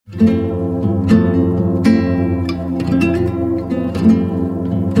Welcome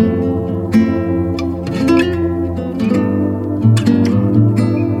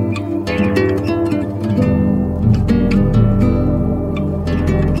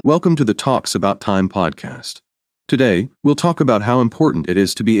to the Talks About Time podcast. Today, we'll talk about how important it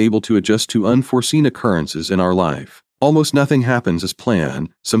is to be able to adjust to unforeseen occurrences in our life. Almost nothing happens as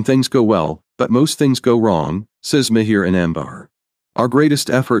planned, some things go well, but most things go wrong, says Mihir and Ambar. Our greatest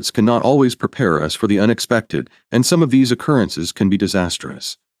efforts cannot always prepare us for the unexpected, and some of these occurrences can be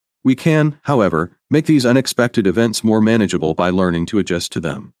disastrous. We can, however, make these unexpected events more manageable by learning to adjust to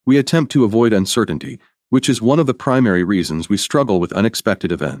them. We attempt to avoid uncertainty, which is one of the primary reasons we struggle with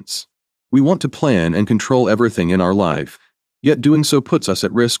unexpected events. We want to plan and control everything in our life, yet doing so puts us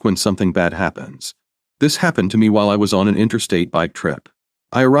at risk when something bad happens. This happened to me while I was on an interstate bike trip.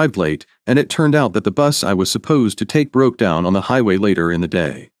 I arrived late, and it turned out that the bus I was supposed to take broke down on the highway later in the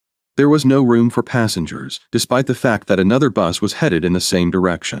day. There was no room for passengers, despite the fact that another bus was headed in the same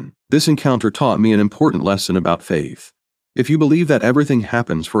direction. This encounter taught me an important lesson about faith. If you believe that everything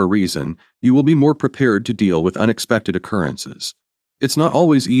happens for a reason, you will be more prepared to deal with unexpected occurrences. It's not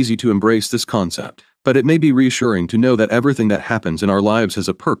always easy to embrace this concept, but it may be reassuring to know that everything that happens in our lives has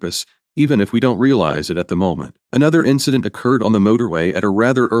a purpose, even if we don't realize it at the moment. Another incident occurred on the motorway at a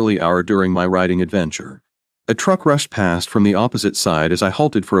rather early hour during my riding adventure. A truck rushed past from the opposite side as I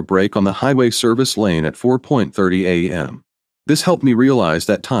halted for a break on the highway service lane at 4:30 a.m. This helped me realize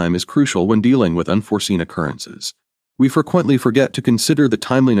that time is crucial when dealing with unforeseen occurrences. We frequently forget to consider the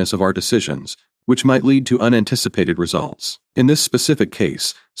timeliness of our decisions, which might lead to unanticipated results. In this specific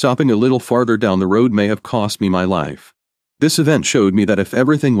case, stopping a little farther down the road may have cost me my life. This event showed me that if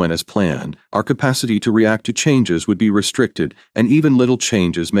everything went as planned, our capacity to react to changes would be restricted, and even little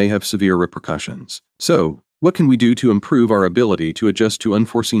changes may have severe repercussions. So, what can we do to improve our ability to adjust to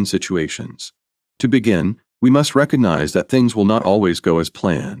unforeseen situations? To begin, we must recognize that things will not always go as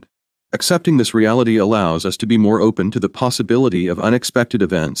planned. Accepting this reality allows us to be more open to the possibility of unexpected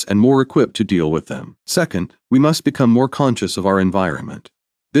events and more equipped to deal with them. Second, we must become more conscious of our environment.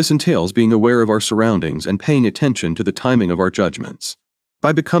 This entails being aware of our surroundings and paying attention to the timing of our judgments.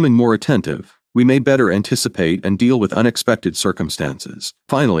 By becoming more attentive, we may better anticipate and deal with unexpected circumstances.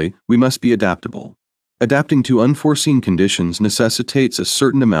 Finally, we must be adaptable. Adapting to unforeseen conditions necessitates a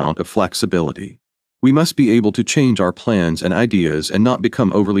certain amount of flexibility. We must be able to change our plans and ideas and not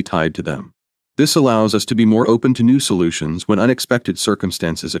become overly tied to them. This allows us to be more open to new solutions when unexpected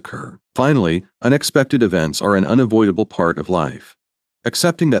circumstances occur. Finally, unexpected events are an unavoidable part of life.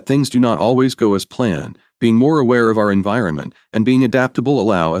 Accepting that things do not always go as planned, being more aware of our environment, and being adaptable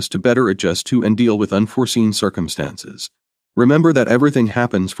allow us to better adjust to and deal with unforeseen circumstances. Remember that everything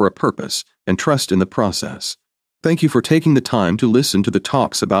happens for a purpose, and trust in the process. Thank you for taking the time to listen to the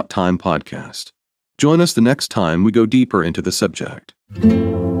Talks About Time podcast. Join us the next time we go deeper into the subject.